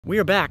We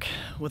are back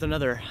with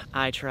another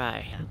I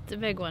Try. It's a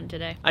big one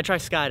today. I try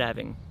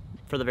skydiving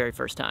for the very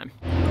first time.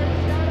 I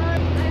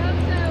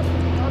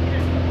hope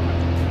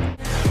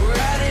so. We're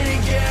at it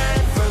again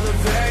for the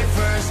very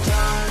first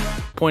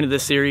time. Point of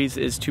this series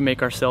is to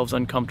make ourselves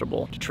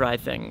uncomfortable, to try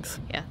things.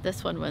 Yeah,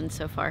 this one wins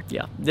so far.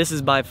 Yeah, this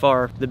is by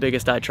far the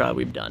biggest I Try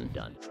we've done.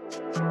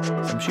 So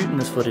I'm shooting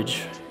this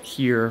footage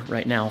here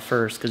right now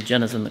first because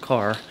Jenna's in the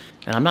car.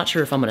 And I'm not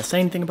sure if I'm gonna say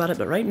anything about it,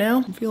 but right now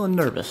I'm feeling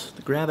nervous.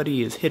 The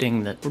gravity is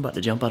hitting that we're about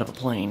to jump out of a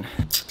plane.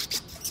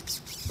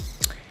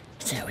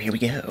 So here we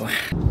go.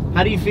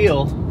 How do you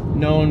feel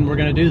knowing we're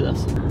gonna do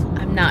this?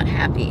 I'm not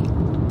happy.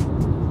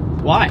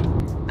 Why?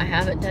 I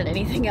haven't done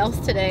anything else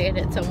today and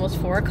it's almost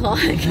 4 o'clock.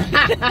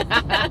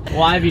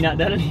 Why have you not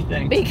done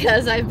anything?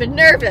 Because I've been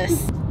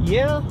nervous.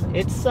 Yeah,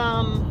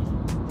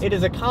 it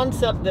is a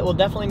concept that will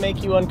definitely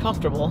make you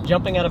uncomfortable.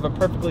 Jumping out of a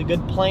perfectly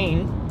good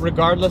plane,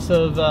 regardless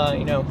of,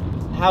 you know,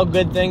 how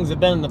good things have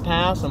been in the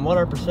past and what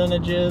our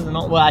percentage is and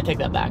all. Well, I take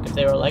that back. If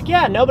they were like,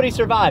 yeah, nobody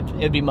survived,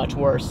 it'd be much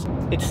worse.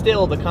 It's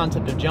still the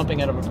concept of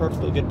jumping out of a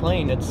perfectly good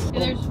plane. There's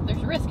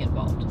risk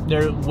involved.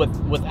 There,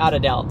 without a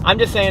doubt. I'm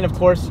just saying, of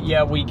course,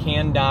 yeah, we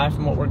can die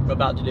from what we're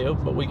about to do,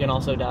 but we can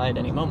also die at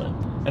any moment.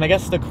 And I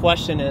guess the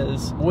question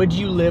is, would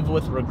you live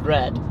with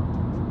regret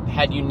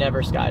had you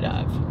never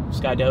skydived?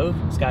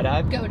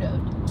 Skydive?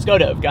 Go-dove.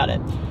 Skodove, got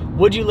it.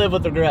 Would you live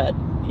with regret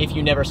if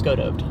you never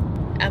skodoved?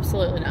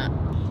 Absolutely not.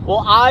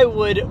 Well, I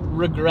would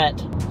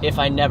regret if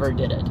I never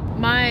did it.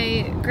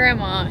 My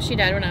grandma, she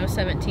died when I was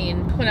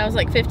 17. When I was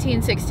like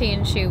 15,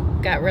 16, she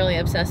got really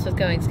obsessed with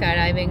going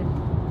skydiving.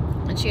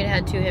 And she had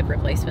had 2 hip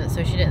replacements,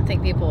 so she didn't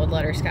think people would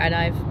let her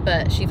skydive.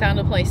 But she found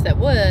a place that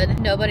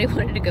would. Nobody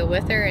wanted to go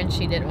with her, and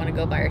she didn't want to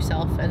go by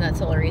herself. And that's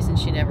the only reason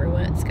she never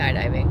went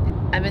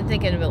skydiving. I've been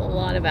thinking a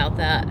lot about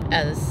that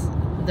as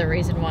the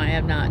reason why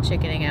I'm not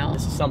chickening out.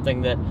 This is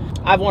something that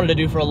I've wanted to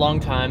do for a long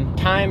time.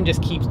 Time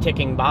just keeps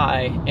ticking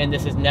by, and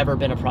this has never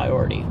been a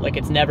priority. Like,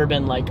 it's never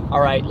been like,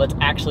 all right, let's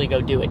actually go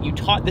do it.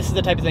 This is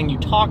the type of thing you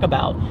talk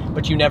about,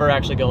 but you never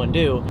actually go and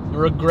do.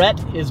 Regret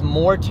is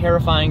more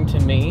terrifying to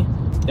me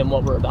than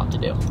what we're about to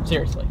do.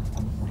 Seriously.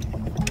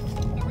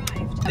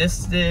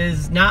 This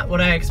is not what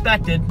I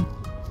expected.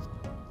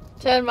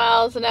 10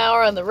 miles an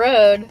hour on the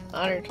road,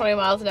 120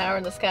 miles an hour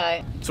in the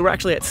sky. So we're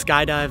actually at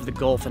Skydive the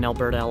Gulf in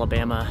Alberta,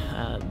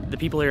 Alabama. The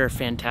people here are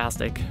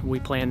fantastic. We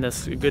planned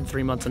this a good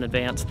 3 months in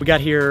advance. We got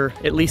here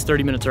at least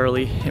 30 minutes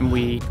early and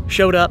we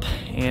showed up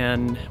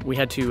and we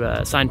had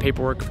to sign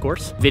paperwork, of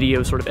course.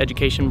 Video sort of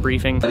education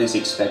briefing. What is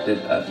expected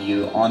of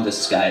you on the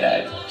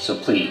skydive, so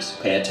please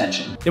pay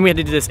attention. Then we had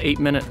to do this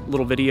 8-minute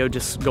little video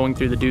just going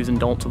through the do's and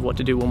don'ts of what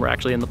to do when we're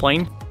actually in the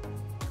plane,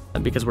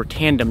 because we're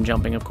tandem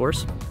jumping, of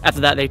course. After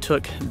that, they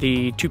took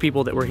the 2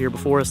 people that were here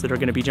before us that are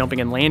gonna be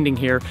jumping and landing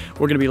here.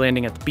 We're gonna be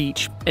landing at the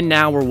beach, and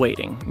now we're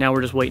waiting. Now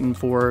we're just waiting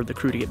for the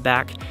crew to get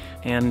back,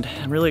 and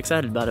I'm really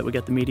excited about it. We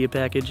got the media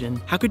package,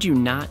 and how could you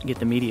not get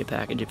the media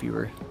package if you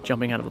were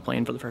jumping out of a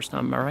plane for the first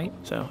time, am I right?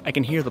 So I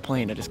can hear the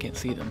plane, I just can't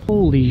see them.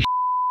 Holy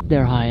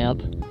they're high up.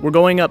 We're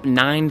going up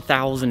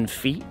 9,000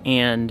 feet,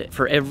 and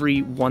for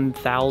every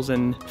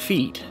 1,000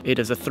 feet, it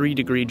is a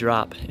 3-degree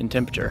drop in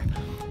temperature.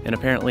 And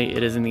apparently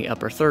it is in the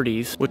upper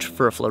 30s, which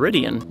for a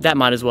Floridian, that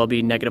might as well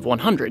be negative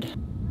 100.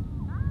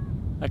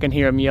 I can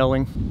hear him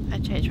yelling. I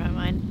changed my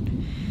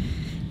mind.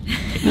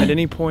 At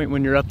any point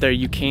when you're up there,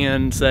 you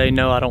can say,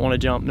 no, I don't want to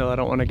jump, no, I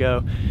don't want to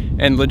go.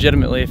 And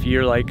legitimately, if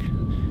you're like,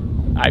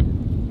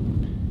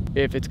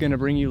 if it's gonna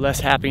bring you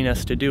less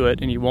happiness to do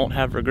it and you won't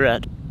have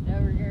regret. No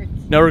regrets.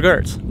 No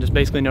regrets, just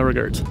basically no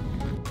regrets.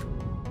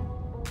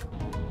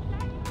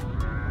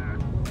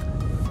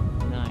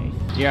 Nice.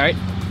 You all right?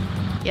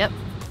 Yep.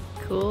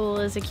 Cool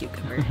as a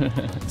cucumber.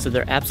 So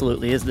there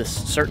absolutely is this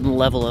certain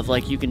level of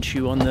like, you can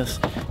chew on this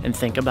and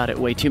think about it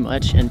way too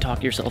much and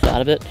talk yourself out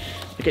of it.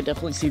 I could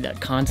definitely see that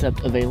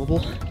concept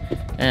available,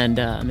 and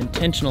I'm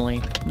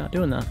intentionally not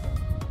doing that.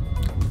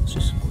 Let's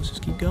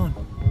just keep going.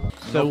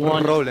 So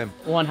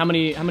one, how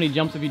many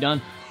jumps have you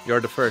done? You're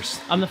the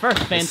first. I'm the first.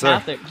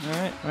 Fantastic.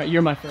 Yes, all right,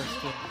 you're my first.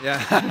 Yeah.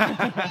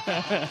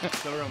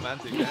 So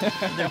romantic. Yeah?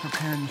 They're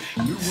preparing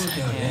shoes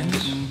and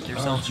getting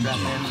themselves strapped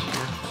in.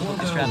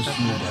 We're strapped up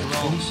and ready to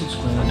roll. So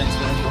next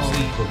one you'll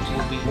see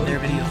will be their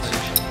video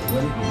footage.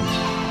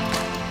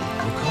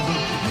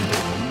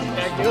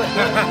 Okay, do it.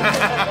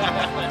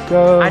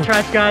 Go. I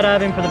tried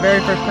skydiving for the very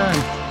first time.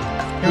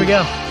 Here we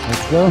go.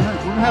 Let's go. We're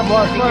gonna have a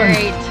lot of fun.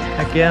 Great.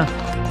 Heck yeah.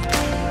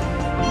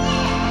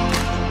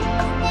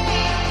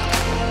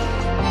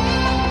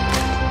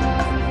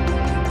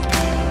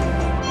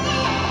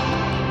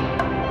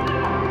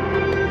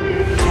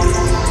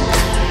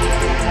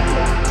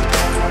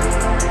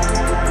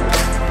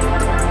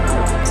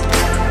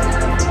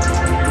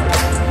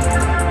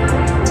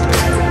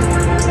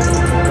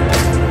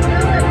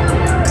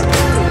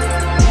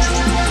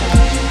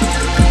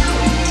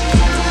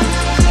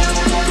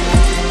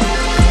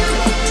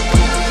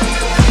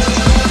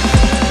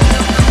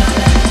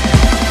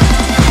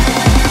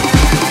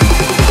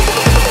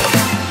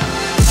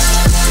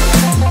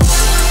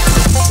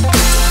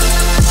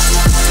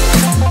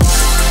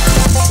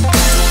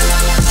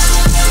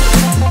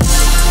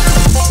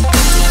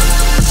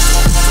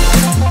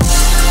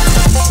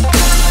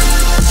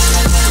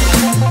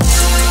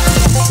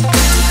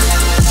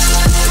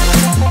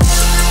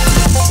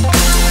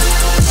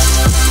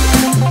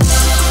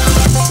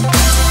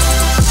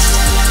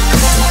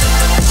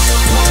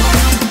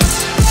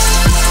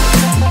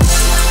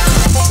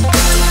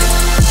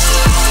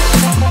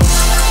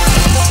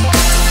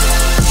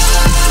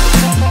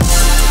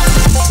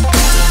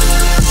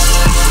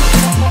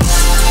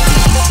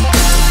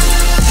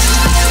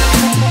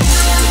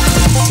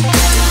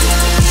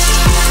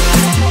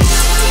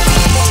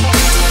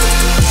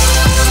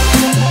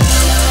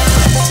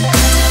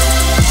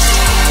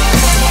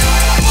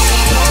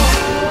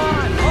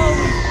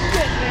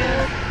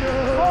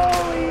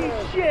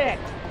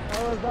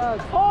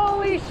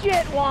 Holy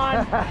shit,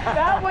 Juan!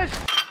 That was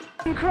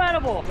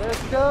incredible!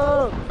 Let's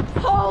go!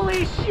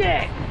 Holy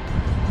shit!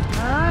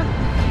 Huh?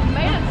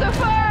 Made it so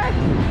far!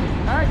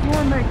 Alright, you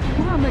wanna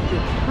make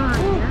this turn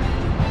here.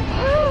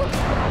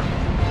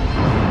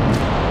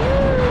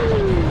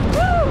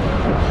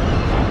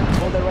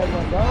 Hold it right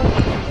on, go.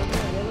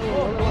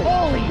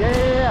 Holy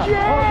Yeah. shit!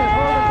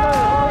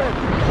 Hold it.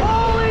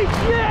 Holy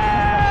shit!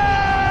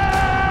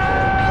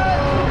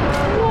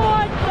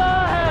 What the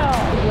hell?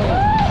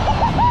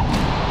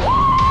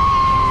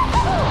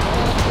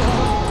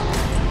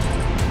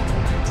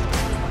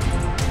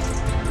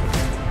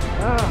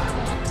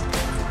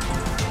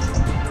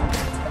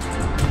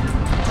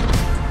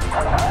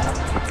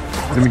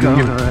 Let me go.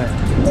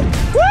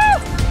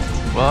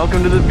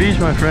 Welcome to the beach,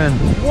 my friend.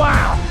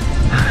 Wow!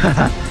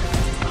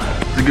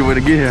 It's a good way to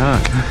get here, huh?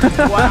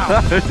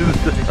 Wow!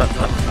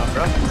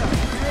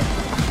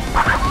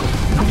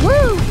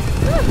 Woo!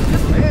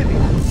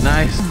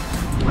 Nice.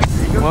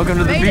 Welcome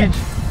to the Made it. beach.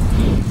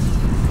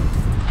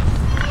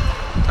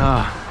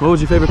 What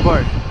was your favorite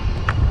part?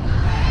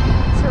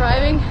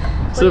 Surviving.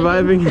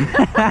 Surviving.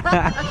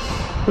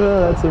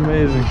 Oh, that's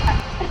amazing.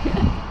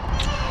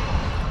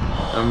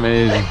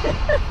 Amazing.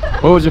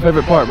 What was your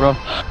favorite part, bro?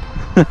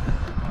 That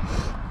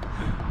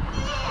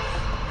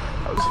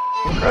was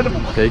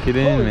incredible. Take it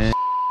in, man.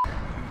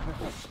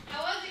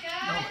 How was it,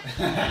 guys?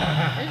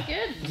 It was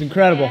good. It's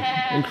incredible.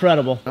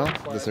 Incredible.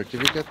 The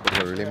certificate, but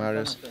what really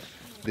matters,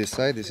 this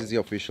side, this is the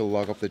official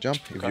log of the jump.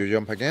 If you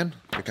jump again,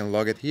 you can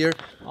log it here.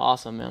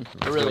 Awesome, man.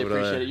 I really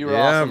appreciate it. You were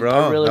yeah, awesome. bro.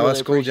 I really, that was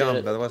really cool appreciate jump.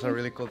 it. That was a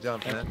really cool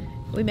jump, man.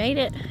 We made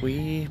it.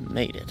 We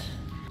made it.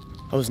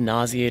 I was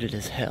nauseated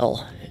as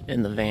hell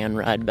in the van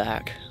ride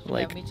back.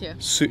 Like, me too.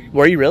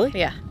 Were you really?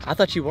 Yeah. I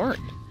thought you weren't.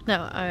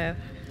 No,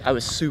 I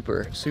was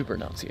super, super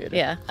nauseated.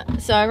 yeah.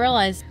 So I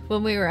realized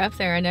when we were up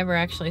there, I never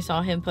actually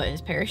saw him put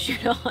his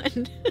parachute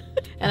on.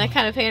 And I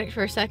kind of panicked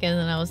for a second,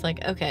 and I was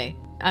like, okay,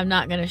 I'm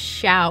not gonna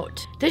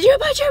shout, "Did you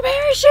put your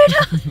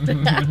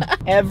parachute on?"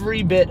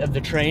 Every bit of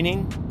the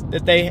training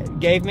that they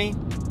gave me,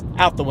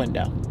 out the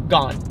window,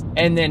 gone.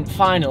 And then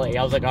finally,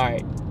 I was like, all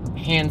right,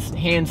 hands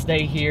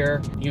stay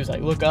here. He was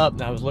like, look up,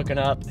 and I was looking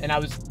up, and I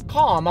was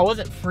calm. I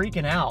wasn't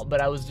freaking out,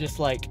 but I was just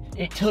like,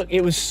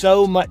 it was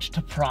so much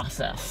to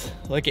process.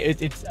 Like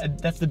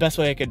that's the best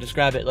way I could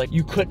describe it. Like,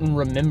 you couldn't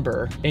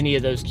remember any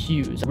of those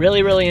cues.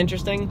 Really, really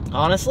interesting.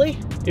 Honestly,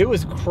 it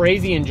was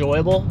crazy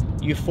enjoyable,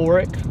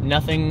 euphoric.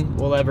 Nothing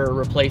will ever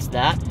replace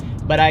that.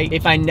 But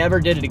if I never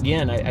did it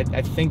again,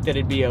 I think that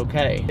it'd be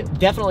okay. It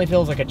definitely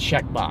feels like a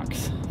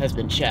checkbox has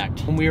been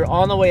checked. When we were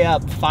on the way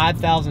up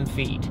 5,000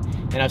 feet,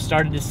 and I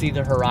started to see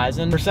the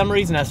horizon, for some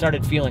reason I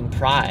started feeling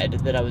pride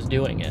that I was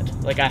doing it.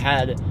 Like I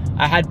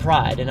had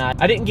pride, and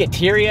I didn't get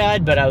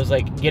teary-eyed, but I was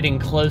like getting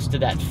close to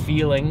that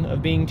feeling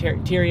of being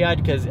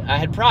teary-eyed because I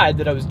had pride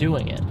that I was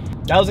doing it.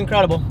 That was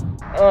incredible.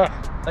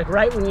 Like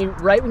right when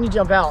you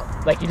jump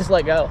out, like you just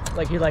let go.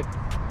 Like you're like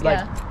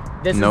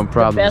this No is the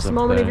problems best up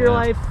moment there, of your yeah.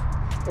 life,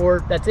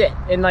 or that's it.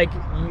 And like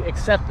you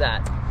accept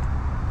that.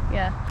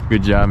 Yeah.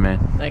 Good job, man.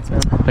 Thanks,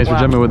 man. Thanks for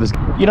jumping with us.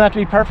 You don't have to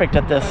be perfect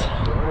at this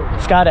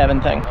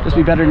skydiving thing. Just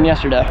be better than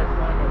yesterday.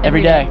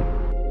 Every day.